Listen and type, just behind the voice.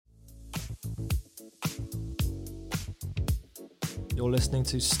You're listening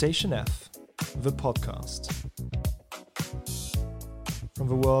to Station F, the podcast. From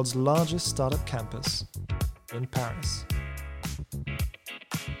the world's largest startup campus in Paris.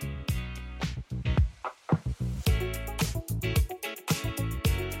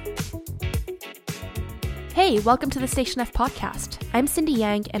 Hey, welcome to the Station F podcast. I'm Cindy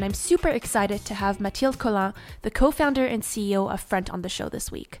Yang, and I'm super excited to have Mathilde Collin, the co-founder and CEO of Front, on the show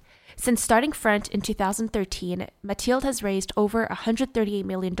this week. Since starting Front in 2013, Mathilde has raised over $138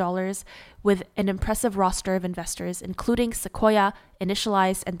 million with an impressive roster of investors, including Sequoia,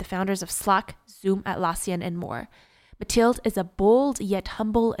 Initialize, and the founders of Slack, Zoom, Atlassian, and more. Mathilde is a bold yet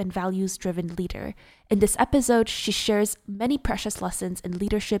humble and values-driven leader. In this episode, she shares many precious lessons in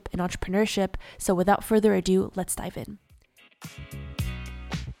leadership and entrepreneurship. So without further ado, let's dive in.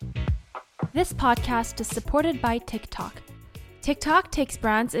 This podcast is supported by TikTok. TikTok takes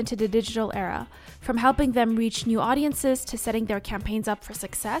brands into the digital era. From helping them reach new audiences to setting their campaigns up for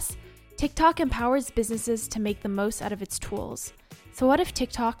success, TikTok empowers businesses to make the most out of its tools. So what if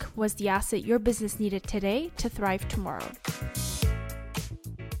TikTok was the asset your business needed today to thrive tomorrow?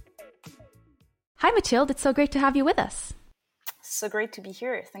 Hi, Mathilde. It's so great to have you with us. So great to be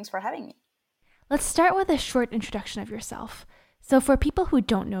here. Thanks for having me. Let's start with a short introduction of yourself. So for people who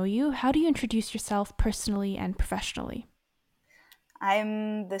don't know you, how do you introduce yourself personally and professionally?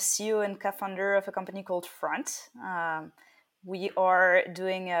 I'm the CEO and co-founder of a company called Front. We are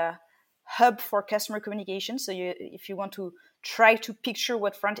doing a hub for customer communication. So if you want to try to picture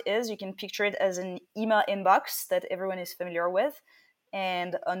what Front is, you can picture it as an email inbox that everyone is familiar with.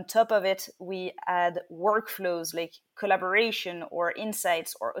 And on top of it, we add workflows like collaboration or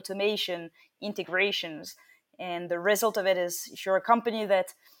insights or automation, integrations. And the result of it is if you're a company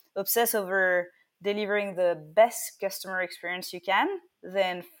that obsesses over delivering the best customer experience you can,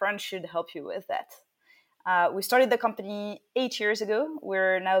 then Front should help you with that. We started the company 8 years ago.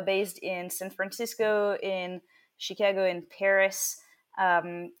 We're now based in San Francisco, in Chicago, in Paris,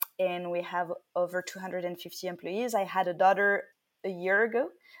 and we have over 250 employees. I had a daughter a year ago.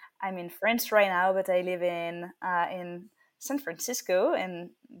 I'm in France right now, but I live in San Francisco, and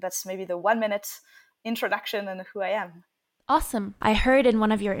that's maybe the 1 minute introduction on who I am. Awesome. I heard in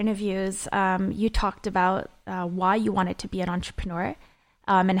one of your interviews, you talked about why you wanted to be an entrepreneur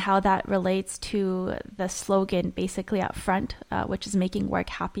and how that relates to the slogan basically up front, which is making work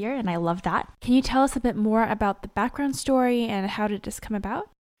happier. And I love that. Can you tell us a bit more about the background story and how did this come about?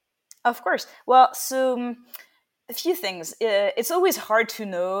 Of course. Well, so a few things. It's always hard to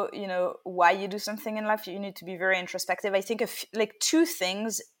know, why you do something in life. You need to be very introspective. I think two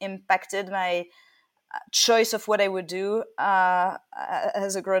things impacted my choice of what I would do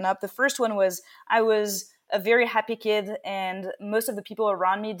as a grown-up. The first one was I was a very happy kid, and most of the people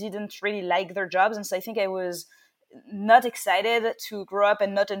around me didn't really like their jobs, and so I think I was not excited to grow up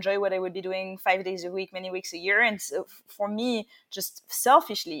and not enjoy what I would be doing 5 days a week, many weeks a year. And so for me, just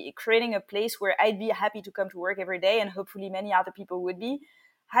selfishly, creating a place where I'd be happy to come to work every day, and hopefully many other people would be,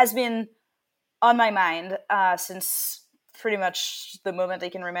 has been on my mind since pretty much the moment I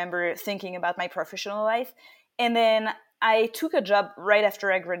can remember thinking about my professional life. And then I took a job right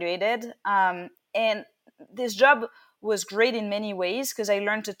after I graduated. And this job was great in many ways because I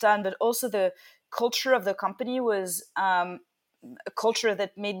learned a ton, but also the culture of the company was a culture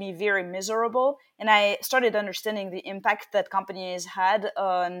that made me very miserable. And I started understanding the impact that companies had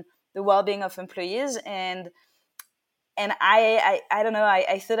on the well-being of employees. And I don't know,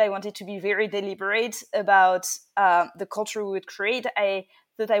 I thought I wanted to be very deliberate about the culture we would create. I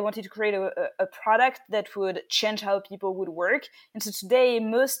thought I wanted to create a product that would change how people would work. And so today,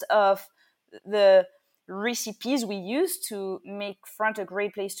 most of the recipes we use to make Front a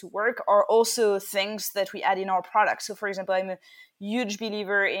great place to work are also things that we add in our product. So for example, I'm a huge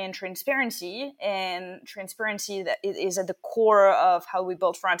believer in transparency, and transparency that is at the core of how we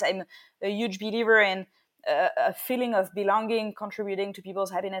build Front. I'm a huge believer in a feeling of belonging, contributing to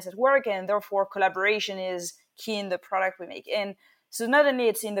people's happiness at work, and therefore collaboration is key in the product we make. And so not only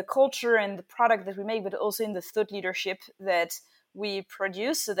it's in the culture and the product that we make, but also in the thought leadership that we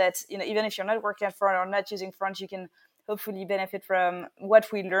produce, so that even if you're not working at Front or not using Front, you can hopefully benefit from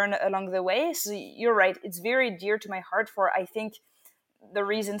what we learn along the way. So you're right, it's very dear to my heart for, I think, the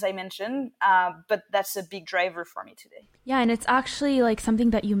reasons I mentioned, but that's a big driver for me today. Yeah, and it's actually like something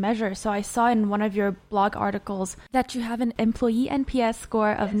that you measure. So I saw in one of your blog articles that you have an employee NPS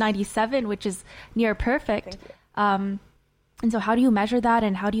score of 97, which is near perfect. And so how do you measure that,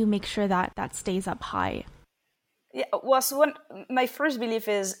 and how do you make sure that that stays up high? Yeah, well, so my first belief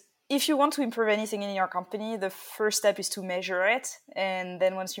is if you want to improve anything in your company, the first step is to measure it. And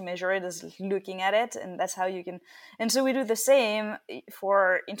then once you measure it, is looking at it. And that's how you can. And so we do the same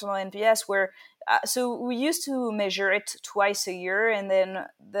for internal NPS, where so we used to measure it twice a year. And then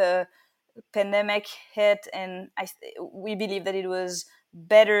the pandemic hit, and we believe that it was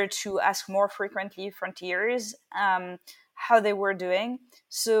better to ask more frequently frontiers how they were doing.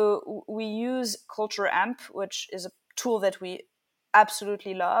 So we use Culture Amp, which is a tool that we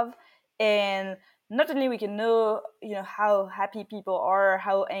absolutely love, and not only we can know how happy people are,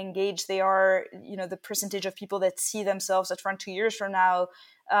 how engaged they are, the percentage of people that see themselves at front 2 years from now,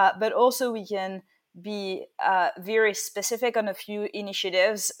 but also we can be very specific on a few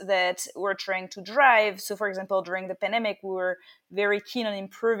initiatives that we're trying to drive. So, for example, during the pandemic, we were very keen on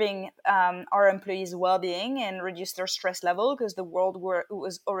improving our employees' well-being and reduce their stress level, because the world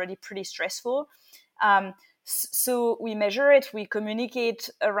was already pretty stressful. So we measure it, we communicate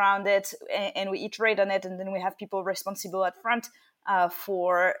around it, and we iterate on it, and then we have people responsible at front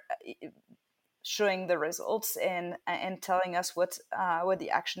for showing the results and telling us what the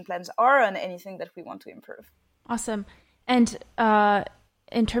action plans are and anything that we want to improve. Awesome. And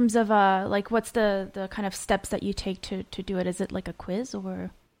in terms of what's the kind of steps that you take to do it? Is it like a quiz or?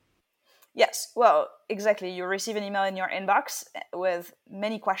 Yes, well, exactly. You receive an email in your inbox with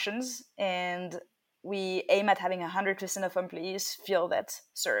many questions, and we aim at having 100% of employees fill that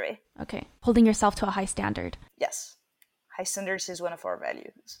survey. Okay. Holding yourself to a high standard. Yes. High standards is one of our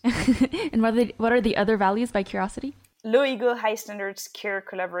values. And what are the other values, by curiosity? Low ego, high standards, care,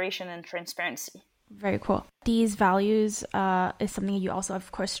 collaboration, and transparency. Very cool. These values is something you also,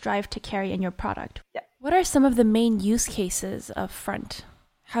 of course, strive to carry in your product. Yeah. What are some of the main use cases of Front?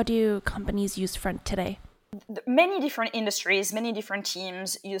 How do companies use Front today? Many different industries, many different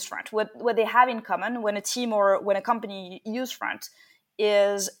teams use Front. What they have in common when a team or when a company use Front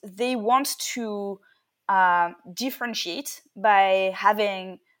is they want to differentiate by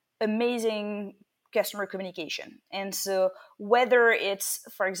having amazing customer communication. And so whether it's,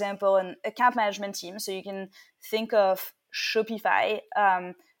 for example, an account management team, so you can think of Shopify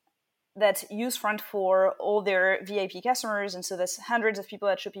that use Front for all their VIP customers. And so there's hundreds of people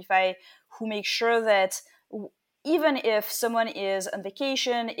at Shopify who make sure that even if someone is on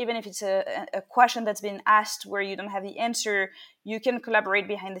vacation, even if it's a question that's been asked where you don't have the answer, you can collaborate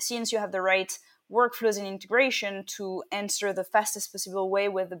behind the scenes. You have the right workflows and integration to answer the fastest possible way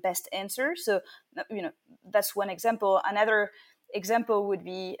with the best answer. So, that's one example. Another example would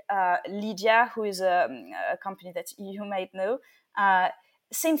be Lydia, who is a company that you might know.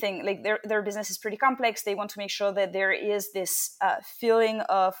 Same thing, like their business is pretty complex. They want to make sure that there is this feeling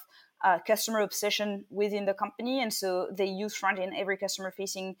of customer obsession within the company. And so they use Front in every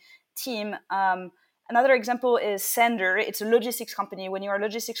customer-facing team. Another example is Sender. It's a logistics company. When you're a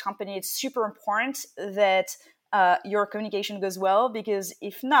logistics company, it's super important that your communication goes well, because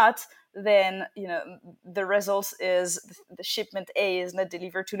if not, then the result is the shipment A is not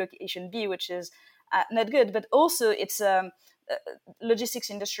delivered to location B, which is not good. But also, it's logistics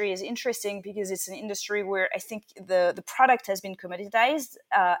industry is interesting because it's an industry where I think the product has been commoditized,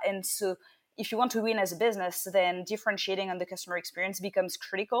 and so if you want to win as a business, then differentiating on the customer experience becomes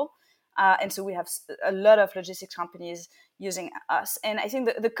critical. And so we have a lot of logistics companies using us. And I think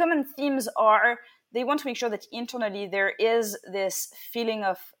the common themes are they want to make sure that internally there is this feeling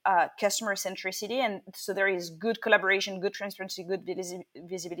of customer centricity. And so there is good collaboration, good transparency, good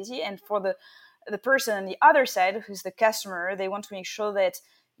visibility. And for the person on the other side, who's the customer, they want to make sure that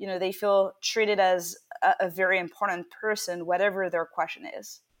they feel treated as a very important person, whatever their question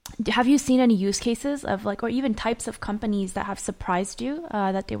is. Have you seen any use cases of or even types of companies that have surprised you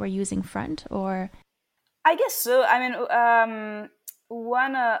that they were using Front? Or I guess so. I mean,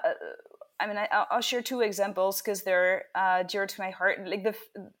 I'll share two examples because they're dear to my heart. Like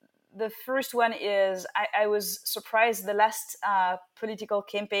the first one is I was surprised the last political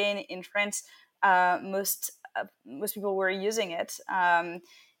campaign in France. Most people were using it.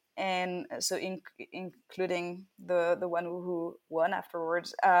 And so including the one who won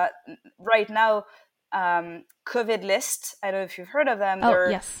afterwards. Right now, COVID List, I don't know if you've heard of them.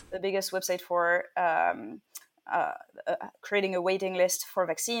 They're yes. The biggest website for creating a waiting list for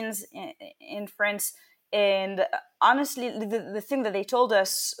vaccines in France. And honestly, the thing that they told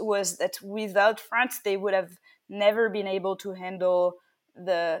us was that without France, they would have never been able to handle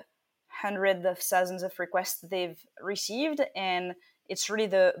the hundreds of thousands of requests they've received. And it's really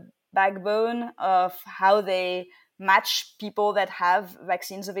the backbone of how they match people that have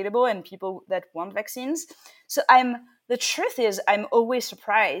vaccines available and people that want vaccines. So the truth is, I'm always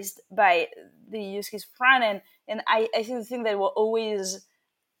surprised by the use case Front, and I think the thing that will always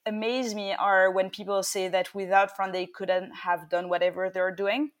amaze me are when people say that without fund they couldn't have done whatever they're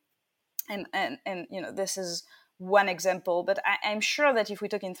doing, and this is one example. But I'm sure that if we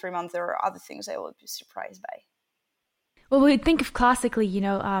took in 3 months, there are other things I would be surprised by. Well, we think of classically,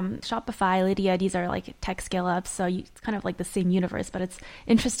 Shopify, Lydia, these are like tech scale ups. So it's kind of like the same universe, but it's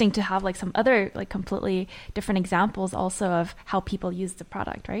interesting to have like some other like completely different examples also of how people use the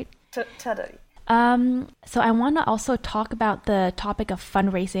product, right? Totally. So I want to also talk about the topic of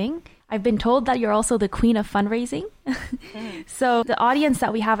fundraising. I've been told that you're also the queen of fundraising. So the audience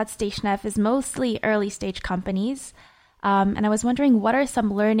that we have at Station F is mostly early stage companies. And I was wondering, what are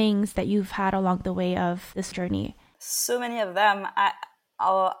some learnings that you've had along the way of this journey? So many of them.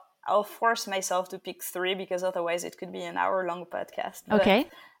 I'll force myself to pick 3 because otherwise it could be an hour-long podcast. But, okay.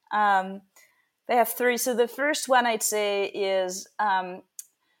 They have 3. So the first one I'd say is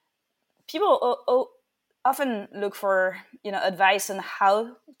people often look for advice on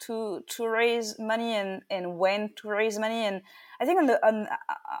how to raise money and when to raise money. And I think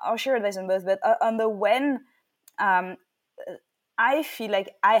I'll share advice on both, but on the when. I feel like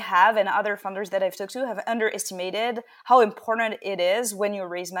I have, and other funders that I've talked to have underestimated how important it is when you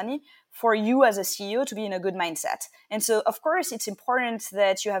raise money for you as a CEO to be in a good mindset. And so, of course, it's important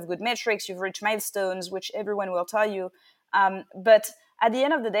that you have good metrics, you've reached milestones, which everyone will tell you. But at the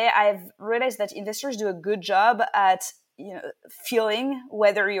end of the day, I've realized that investors do a good job at feeling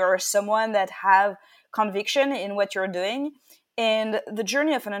whether you're someone that have conviction in what you're doing. And the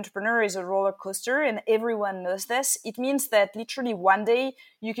journey of an entrepreneur is a roller coaster, and everyone knows this. It means that literally one day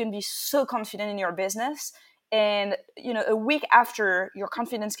you can be so confident in your business, and a week after, your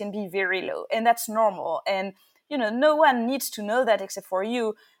confidence can be very low, and that's normal. And no one needs to know that except for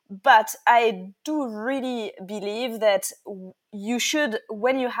you. But I do really believe that you should,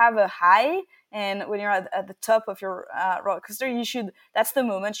 when you have a high and when you're at the top of your roller coaster, that's the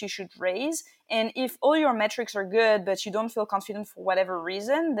moment you should raise. And if all your metrics are good, but you don't feel confident for whatever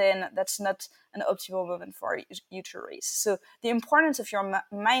reason, then that's not an optimal moment for you to raise. So the importance of your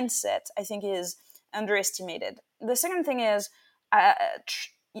mindset, I think, is underestimated. The second thing is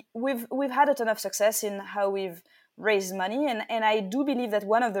we've had a ton of success in how we've raised money. And I do believe that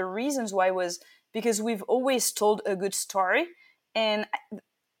one of the reasons why was because we've always told a good story. And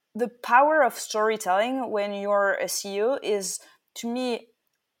the power of storytelling when you're a CEO is, to me,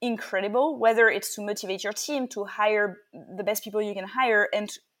 incredible, whether it's to motivate your team, to hire the best people you can hire, and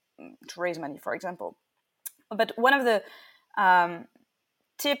to raise money, for example. But one of the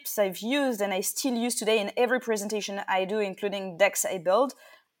tips I've used, and I still use today in every presentation I do, including decks I build,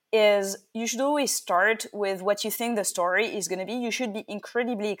 is you should always start with what you think the story is going to be. You should be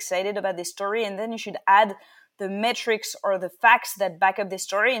incredibly excited about this story, and then you should add the metrics or the facts that back up this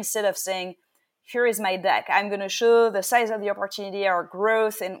story, instead of saying, here is my deck, I'm going to show the size of the opportunity or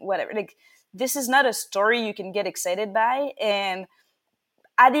growth and whatever. Like, this is not a story you can get excited by. And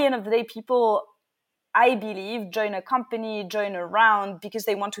at the end of the day, people, I believe, join a company, join a round because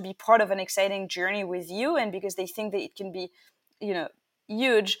they want to be part of an exciting journey with you, and because they think that it can be,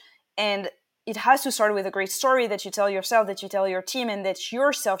 huge. And it has to start with a great story that you tell yourself, that you tell your team, and that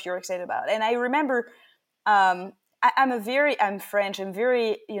yourself you're excited about. And I remember I'm French. I'm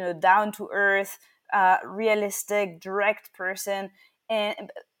very, down to earth, realistic, direct person.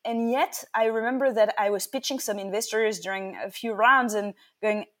 And yet I remember that I was pitching some investors during a few rounds and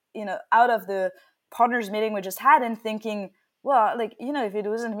going, out of the partners meeting we just had and thinking, well, like, if it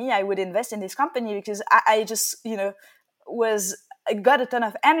wasn't me, I would invest in this company, because I just, I got a ton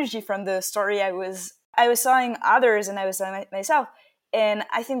of energy from the story I was telling others and I was telling myself. And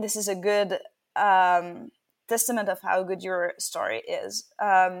I think this is a good testament of how good your story is.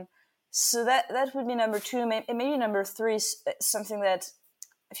 So that would be number 2. Maybe number 3 is something that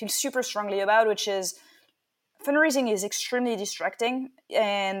I feel super strongly about, which is fundraising is extremely distracting,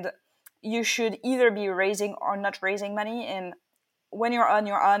 and you should either be raising or not raising money. And when you're on,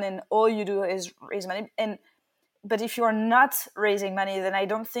 and all you do is raise money. But if you're not raising money, then I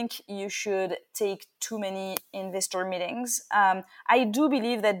don't think you should take too many investor meetings. I do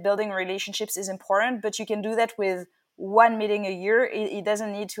believe that building relationships is important, but you can do that with one meeting a year. It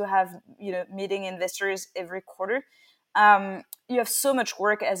doesn't need to have, meeting investors every quarter. You have so much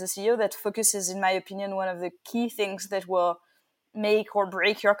work as a CEO that focuses, in my opinion, one of the key things that will make or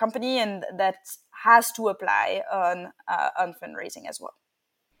break your company, and that has to apply on fundraising as well.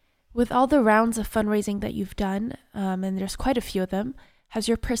 With all the rounds of fundraising that you've done, and there's quite a few of them, has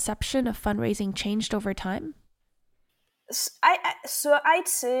your perception of fundraising changed over time? So I'd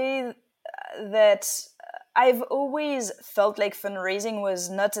say that I've always felt like fundraising was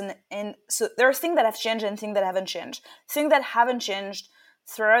not an end. So there are things that have changed and things that haven't changed. Things that haven't changed,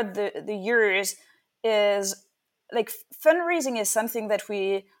 throughout the years is like fundraising is something that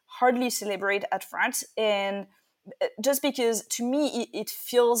we hardly celebrate at Front, and just because to me it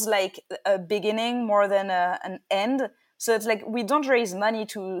feels like a beginning more than an end. So it's like we don't raise money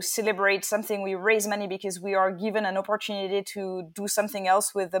to celebrate something. We raise money because we are given an opportunity to do something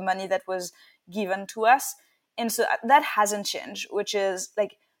else with the money that was given to us. And so that hasn't changed, which is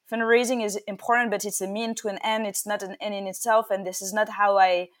like fundraising is important, but it's a mean to an end. It's not an end in itself. And this is not how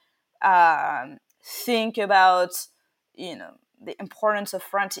I think about, the importance of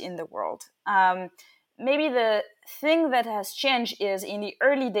Front in the world. Maybe the thing that has changed is in the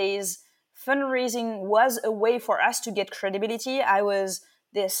early days, fundraising was a way for us to get credibility. I was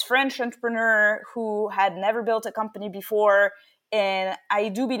this French entrepreneur who had never built a company before. And I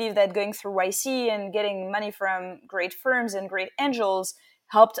do believe that going through YC and getting money from great firms and great angels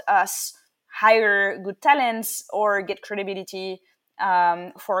helped us hire good talents or get credibility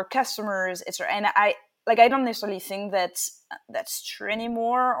for customers, etc. And I don't necessarily think that that's true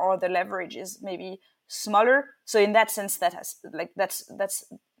anymore, or the leverage is maybe smaller. So in that sense, that's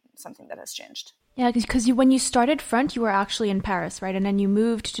something that has changed. Yeah, because when you started Front, you were actually in Paris, right? And then you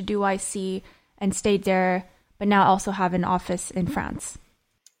moved to do YC and stayed there, but now also have an office in France.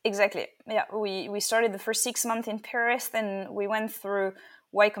 Exactly. Yeah, we started the first 6 months in Paris, then we went through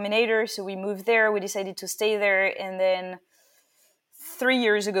Y Combinator, so we moved there. We decided to stay there, and then 3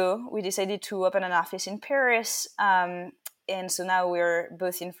 years ago, we decided to open an office in Paris, and so now we're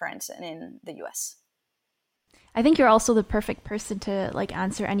both in France and in the US. I think you're also the perfect person to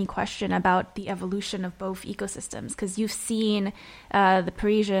answer any question about the evolution of both ecosystems, because you've seen the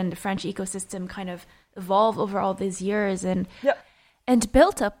Parisian, the French ecosystem kind of evolve over all these years and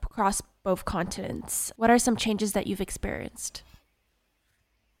built up across both continents. What are some changes that you've experienced?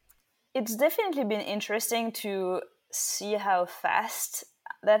 It's definitely been interesting to see how fast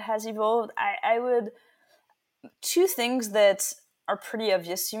that has evolved. I would, two things that are pretty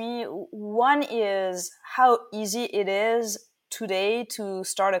obvious to me. One is how easy it is today to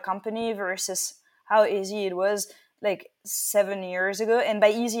start a company versus how easy it was 7 years ago. And by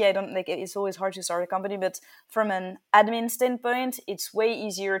easy, I don't it's always hard to start a company, but from an admin standpoint, it's way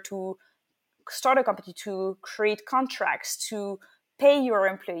easier to start a company, to create contracts, to pay your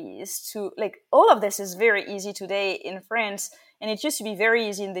employees, to all of this is very easy today in France. And it used to be very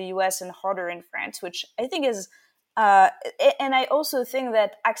easy in the US and harder in France, which I think is and I also think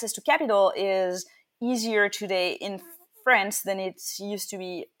that access to capital is easier today in France than it used to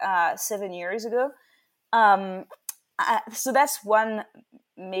be 7 years ago. So that's one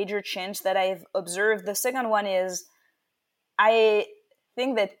major change that I've observed. The second one is I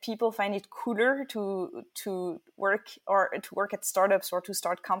think that people find it cooler to work at startups or to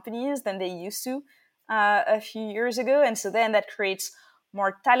start companies than they used to a few years ago. And so then that creates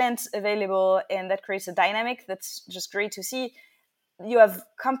more talent available, and that creates a dynamic that's just great to see. You have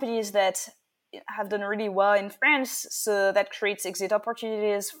companies that have done really well in France, so that creates exit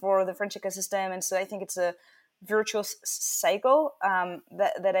opportunities for the French ecosystem. And so I think it's a virtuous cycle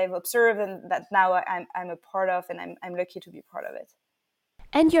that I've observed, and that now I'm a part of, and I'm lucky to be part of it.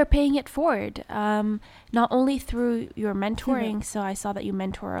 And you're paying it forward, not only through your mentoring. So I saw that you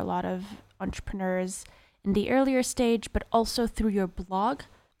mentor a lot of entrepreneurs in the earlier stage, but also through your blog,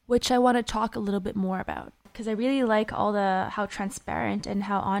 which I want to talk a little bit more about, because I really like how transparent and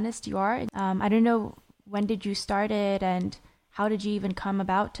how honest you are. I don't know, when did you start it, and how did you even come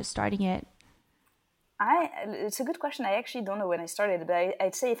about to starting it? It's a good question. I actually don't know when I started, but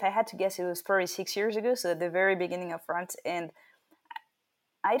I'd say if I had to guess, it was probably 6 years ago, so at the very beginning of Front. And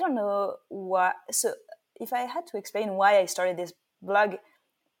I don't know what. So if I had to explain why I started this blog,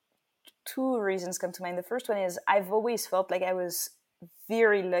 two reasons come to mind. The first one is I've always felt like I was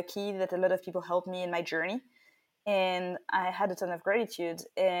very lucky that a lot of people helped me in my journey, and I had a ton of gratitude,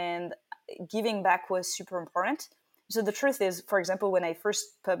 and giving back was super important. So the truth is, for example, when I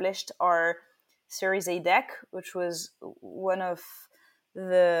first published our Series A deck, which was one of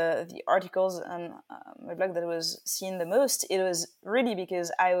the articles on my blog that was seen the most, it was really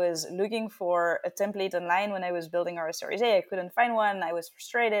because I was looking for a template online when I was building our Series A. I couldn't find one. I was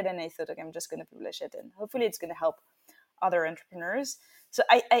frustrated, and I thought, okay, I'm just going to publish it, and hopefully it's going to help other entrepreneurs. So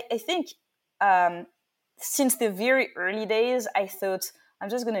I think since the very early days, I thought I'm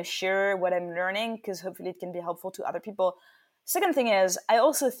just going to share what I'm learning, because hopefully it can be helpful to other people. Second thing is, I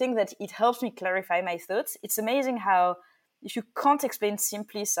also think that it helps me clarify my thoughts. It's amazing how if you can't explain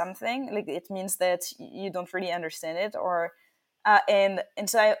simply something, it means that you don't really understand it, or and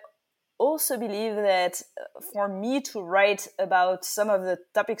so I also believe that for me to write about some of the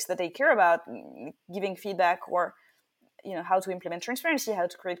topics that I care about, giving feedback or how to implement transparency, how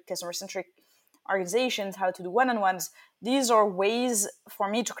to create customer-centric organizations, how to do one-on-ones. These are ways for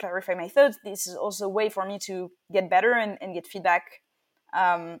me to clarify my thoughts. This is also a way for me to get better and get feedback.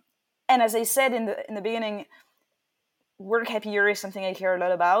 And as I said in the beginning, work happier is something I care a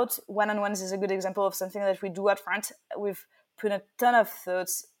lot about. One-on-ones is a good example of something that we do at Front. We've put a ton of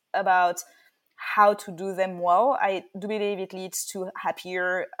thoughts about how to do them well. I do believe it leads to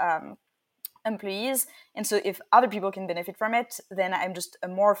happier employees. And so if other people can benefit from it, then I'm just a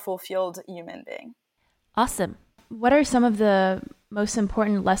more fulfilled human being. Awesome. What are some of the most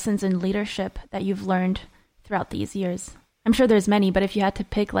important lessons in leadership that you've learned throughout these years? I'm sure there's many, but if you had to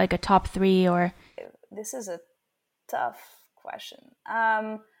pick like a top 3 or... This is a tough question.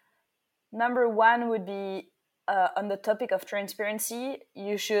 Number 1 would be on the topic of transparency.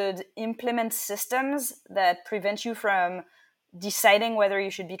 You should implement systems that prevent you from deciding whether you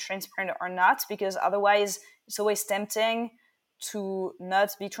should be transparent or not, because otherwise it's always tempting to not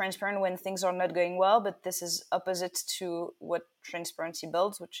be transparent when things are not going well. But this is opposite to what transparency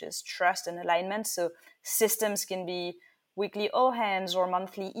builds, which is trust and alignment. So systems can be weekly all hands or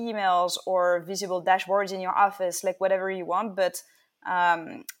monthly emails or visible dashboards in your office, like whatever you want. But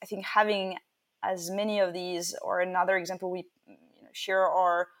I think having as many of these, or another example, we share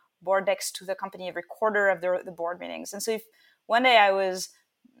our board decks to the company every quarter of the board meetings. And so if one day I was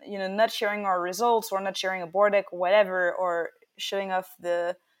not sharing our results or not sharing a board deck or whatever, or showing off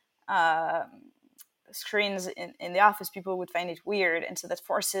the screens in the office, people would find it weird. And so that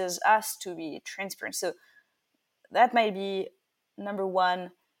forces us to be transparent. So that might be number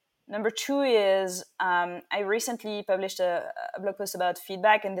 1. Number 2 is I recently published a blog post about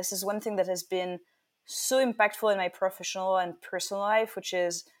feedback, and this is one thing that has been so impactful in my professional and personal life, which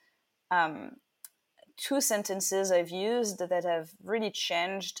is 2 sentences I've used that have really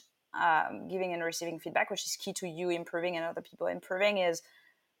changed giving and receiving feedback, which is key to you improving and other people improving. Is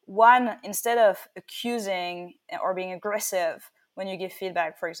 1, instead of accusing or being aggressive when you give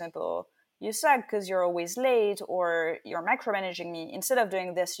feedback, for example, you suck because you're always late or you're micromanaging me. Instead of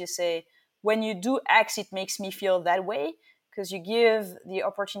doing this, you say, when you do X, it makes me feel that way, because you give the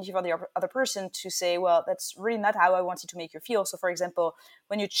opportunity for the other person to say, well, that's really not how I wanted to make you feel. So for example,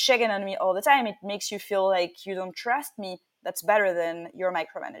 when you check in on me all the time, it makes you feel like you don't trust me. That's better than you're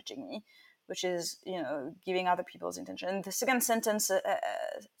micromanaging me, which is, giving other people's intention. And the second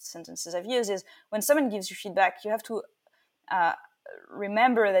sentences I've used is, when someone gives you feedback, you have to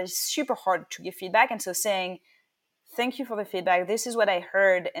remember that it's super hard to give feedback. And so saying, thank you for the feedback, this is what I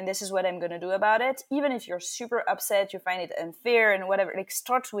heard, and this is what I'm going to do about it. Even if you're super upset, you find it unfair and whatever,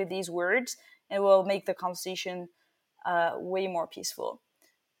 start with these words, and it will make the conversation way more peaceful.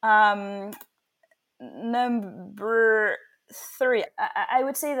 Number 3, I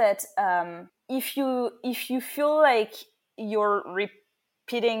would say that if you feel like you're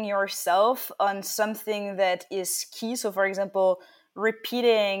repeating yourself on something that is key, so for example,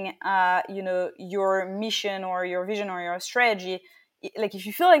 repeating your mission or your vision or your strategy, like if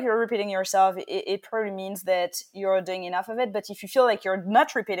you feel like you're repeating yourself, it probably means that you're doing enough of it. But if you feel like you're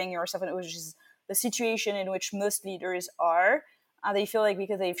not repeating yourself, which is the situation in which most leaders are, they feel like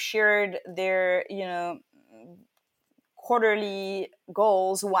because they've shared their quarterly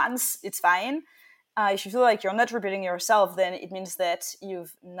goals once, it's fine. If you feel like you're not repeating yourself, then it means that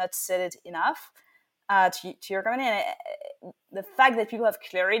you've not said it enough to your company. And the fact that people have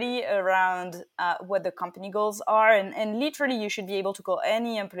clarity around what the company goals are, and literally you should be able to call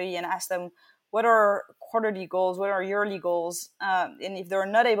any employee and ask them, what are quarterly goals, what are yearly goals? And if they're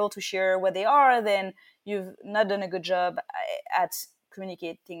not able to share what they are, then you've not done a good job at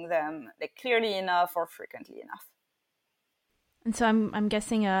communicating them clearly enough or frequently enough. And so I'm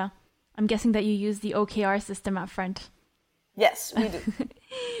guessing that you use the OKR system up front. Yes, we do.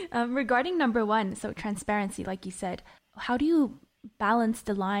 Regarding number 1, so transparency, like you said, how do you balance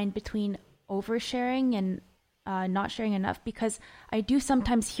the line between oversharing and not sharing enough? Because I do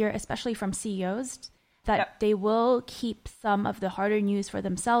sometimes hear, especially from CEOs, that they will keep some of the harder news for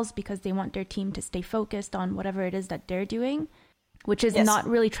themselves because they want their team to stay focused on whatever it is that they're doing, which is not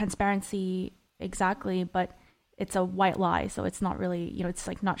really transparency exactly, but it's a white lie. So it's not really, it's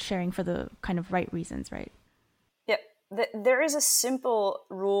like not sharing for the kind of right reasons, right? Yeah. There is a simple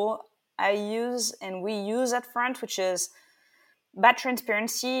rule I use and we use at Front, which is bad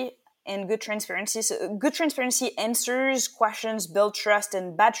transparency and good transparency. So good transparency answers questions, build trust,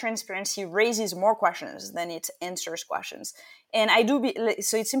 and bad transparency raises more questions than it answers questions. And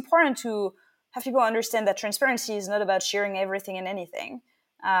so it's important to have people understand that transparency is not about sharing everything and anything,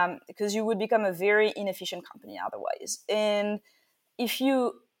 because you would become a very inefficient company otherwise. And if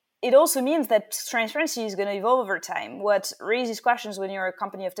you it also means that transparency is going to evolve over time. What raises questions when you're a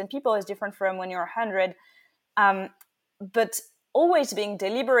company of 10 people is different from when you're 100. But always being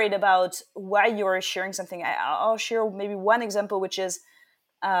deliberate about why you're sharing something. I'll share maybe one example, which is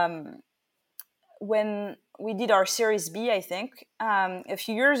when we did our Series B, I think, a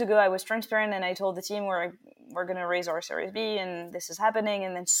few years ago, I was transparent and I told the team we're going to raise our Series B and this is happening.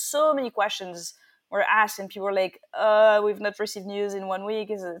 And then so many questions were asked and people were like, we've not received news in 1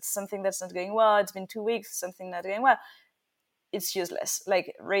 week. Is it something that's not going well? It's been 2 weeks, something not going well. It's useless.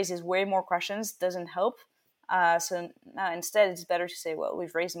 Like, raises way more questions, doesn't help. So now instead, it's better to say, well,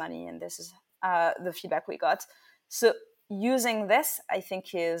 we've raised money and this is the feedback we got. So using this, I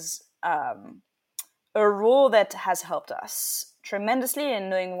think, is a rule that has helped us tremendously in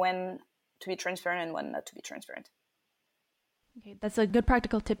knowing when to be transparent and when not to be transparent. Okay, that's a good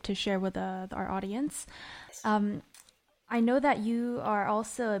practical tip to share with our audience. I know that you are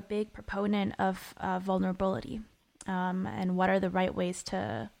also a big proponent of vulnerability and what are the right ways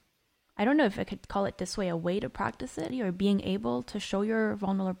to, I don't know if I could call it this way, a way to practice it, or being able to show your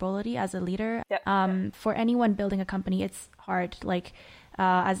vulnerability as a leader. Yep. For anyone building a company, it's hard. Like,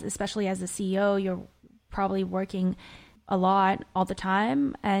 especially as a CEO, you're probably working a lot all the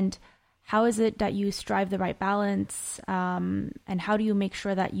time. And how is it that you strive the right balance? And how do you make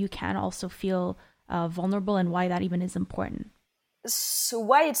sure that you can also feel vulnerable, and why that even is important? So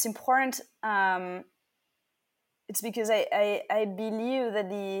why it's important? It's because I believe that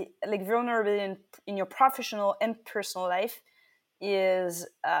the vulnerability in your professional and personal life is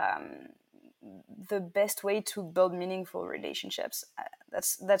the best way to build meaningful relationships.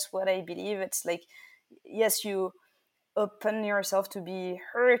 That's what I believe. It's like, yes, you open yourself to be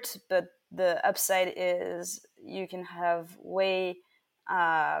hurt, but the upside is you can have way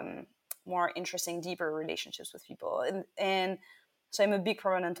more interesting, deeper relationships with people. And so I'm a big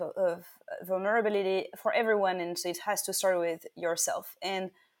proponent of vulnerability for everyone. And so it has to start with yourself.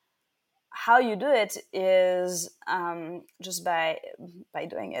 And how you do it is just by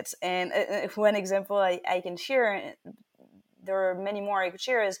doing it. And one example I can share, there are many more I could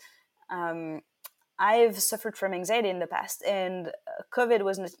share, is I've suffered from anxiety in the past. And COVID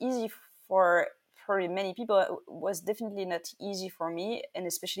was not easy for many people. It was definitely not easy for me. And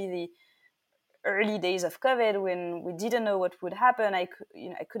especially the early days of COVID, when we didn't know what would happen. I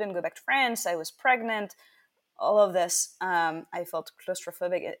couldn't go back to France. I was pregnant. All of this, I felt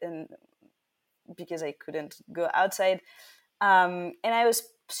claustrophobic, and because I couldn't go outside. And I was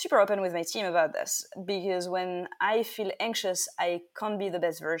super open with my team about this, because when I feel anxious, I can't be the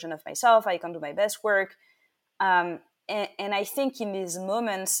best version of myself. I can't do my best work. And I think in these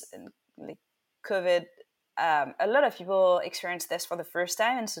moments, like COVID, a lot of people experience this for the first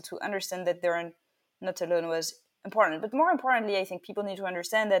time. And so to understand that they're not alone was important. But more importantly, I think people need to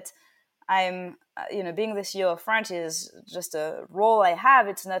understand that I'm, being the CEO of Front is just a role I have.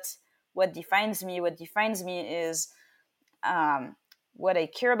 It's not what defines me. What defines me is what I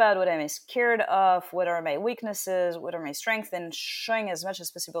care about, what I'm scared of, what are my weaknesses, what are my strengths, and showing as much as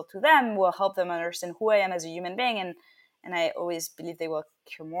possible to them will help them understand who I am as a human being. And I always believe they will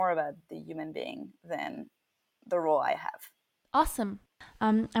care more about the human being than the role I have. Awesome.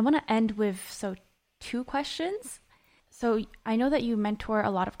 I want to end with 2 questions. So I know that you mentor a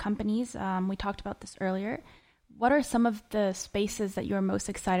lot of companies. We talked about this earlier. What are some of the spaces that you're most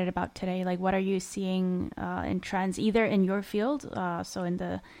excited about today? Like, what are you seeing in trends, either in your field, so in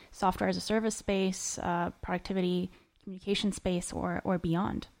the software as a service space, productivity, communication space, or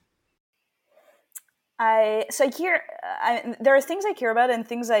beyond? There are things I care about and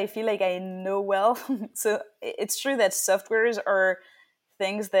things I feel like I know well. So it's true that softwares are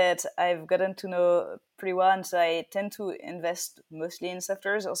things that I've gotten to know pretty well, and so I tend to invest mostly in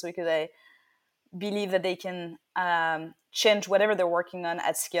softwares, also because I believe that they can change whatever they're working on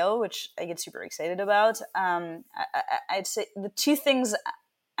at scale, which I get super excited about. I'd say the 2 things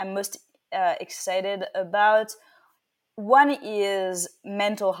I'm most excited about, one is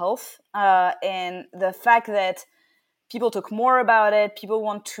mental health, and the fact that people talk more about it, people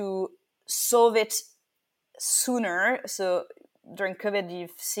want to solve it sooner. So during COVID,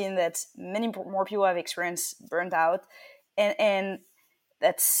 you've seen that many more people have experienced burnt out, and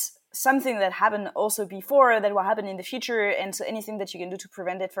that's something that happened also before, that will happen in the future. And so anything that you can do to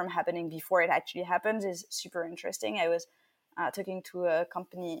prevent it from happening before it actually happens is super interesting. I was talking to a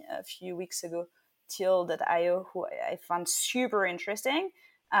company a few weeks ago, Teal.io, who I found super interesting.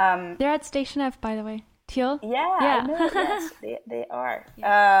 They're at Station F, by the way. Teal? Yeah. I know, yes, they are.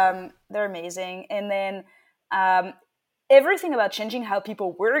 Yeah. They're amazing. And then everything about changing how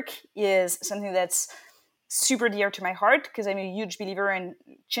people work is something that's super dear to my heart because I'm a huge believer in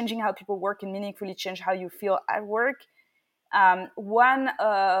changing how people work and meaningfully change how you feel at work. One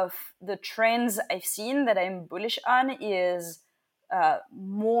of the trends I've seen that I'm bullish on is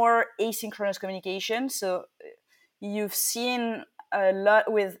more asynchronous communication. So you've seen a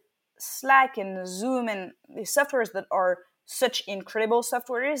lot with Slack and Zoom and the softwares that are such incredible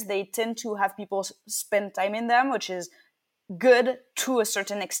softwares. They tend to have people spend time in them, which is good to a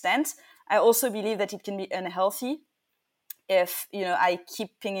certain extent. I also believe that it can be unhealthy if, I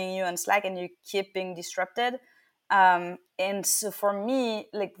keep pinging you on Slack and you keep being disrupted. And so for me,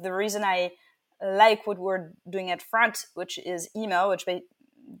 like the reason I like what we're doing at Front, which is email, which by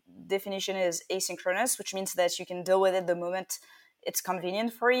definition is asynchronous, which means that you can deal with it the moment it's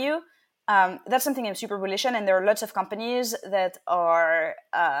convenient for you. That's something I'm super bullish on. And there are lots of companies that are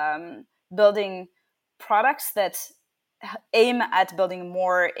building products that aim at building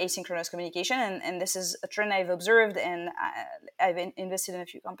more asynchronous communication. And this is a trend I've observed, and I've invested in a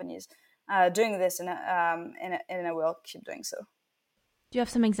few companies doing this, and I will keep doing so. Do you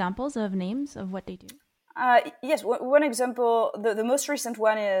have some examples of names of what they do? Yes, one example, the most recent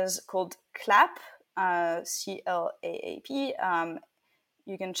one is called Clap, CLAAP.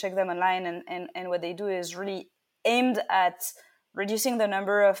 You can check them online, and what they do is really aimed at reducing the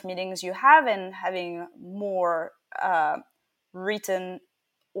number of meetings you have and having more written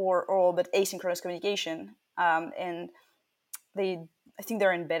or oral but asynchronous communication. And I think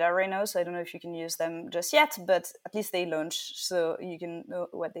they're in beta right now, so I don't know if you can use them just yet, but at least they launched, so you can know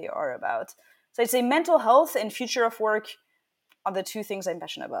what they are about. So I'd say mental health and future of work are the two things I'm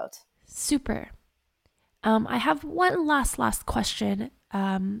passionate about. Super. I have one last question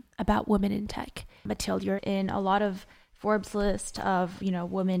about women in tech. Mathilde, you're in a lot of Forbes list of,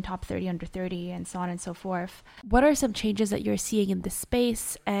 women top 30 under 30 and so on and so forth. What are some changes that you're seeing in this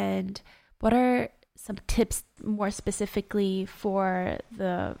space, and what are some tips more specifically for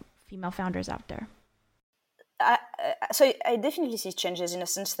the female founders out there? So I definitely see changes in a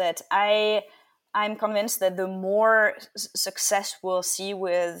sense that I'm convinced that the more success we'll see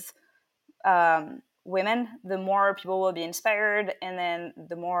with women, the more people will be inspired, and then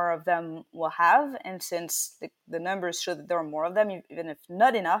the more of them we'll have. And since the numbers show that there are more of them, even if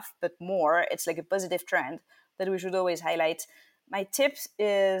not enough, but more, it's like a positive trend that we should always highlight. My tip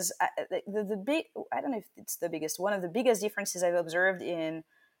is the big, I don't know if it's the biggest, one of the biggest differences I've observed in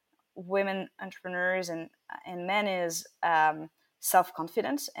women entrepreneurs and men is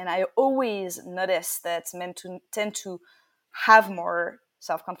self-confidence. And I always notice that men tend to have more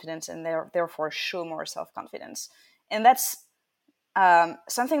self-confidence and therefore show more self-confidence. And that's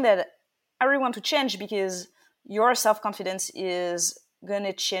something that I really want to change, because your self-confidence is going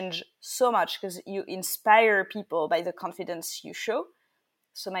to change so much because you inspire people by the confidence you show.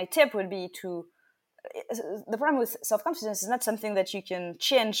 So my tip would be the problem with self-confidence is not something that you can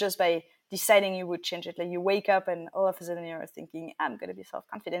change just by deciding you would change it. Like you wake up and all of a sudden you're thinking, I'm going to be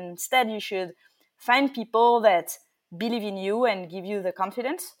self-confident. Instead, you should find people that believe in you and give you the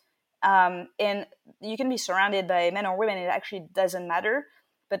confidence. And you can be surrounded by men or women. It actually doesn't matter.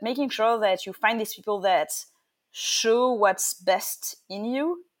 But making sure that you find these people that show what's best in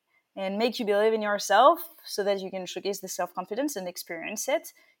you and make you believe in yourself so that you can showcase the self-confidence and experience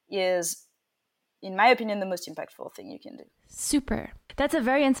it is, in my opinion, the most impactful thing you can do. Super. That's a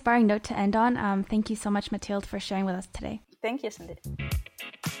very inspiring note to end on. Thank you so much, Mathilde, for sharing with us today. Thank you, Cindy.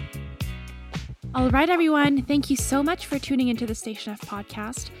 All right, everyone. Thank you so much for tuning into the Station F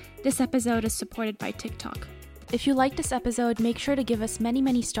podcast. This episode is supported by TikTok. If you like this episode, make sure to give us many,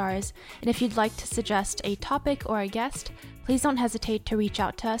 many stars. And if you'd like to suggest a topic or a guest, please don't hesitate to reach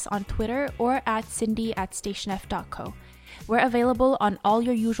out to us on Twitter or at cindy@stationf.co. We're available on all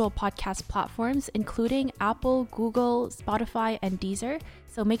your usual podcast platforms, including Apple, Google, Spotify, and Deezer.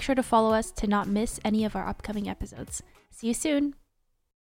 So make sure to follow us to not miss any of our upcoming episodes. See you soon.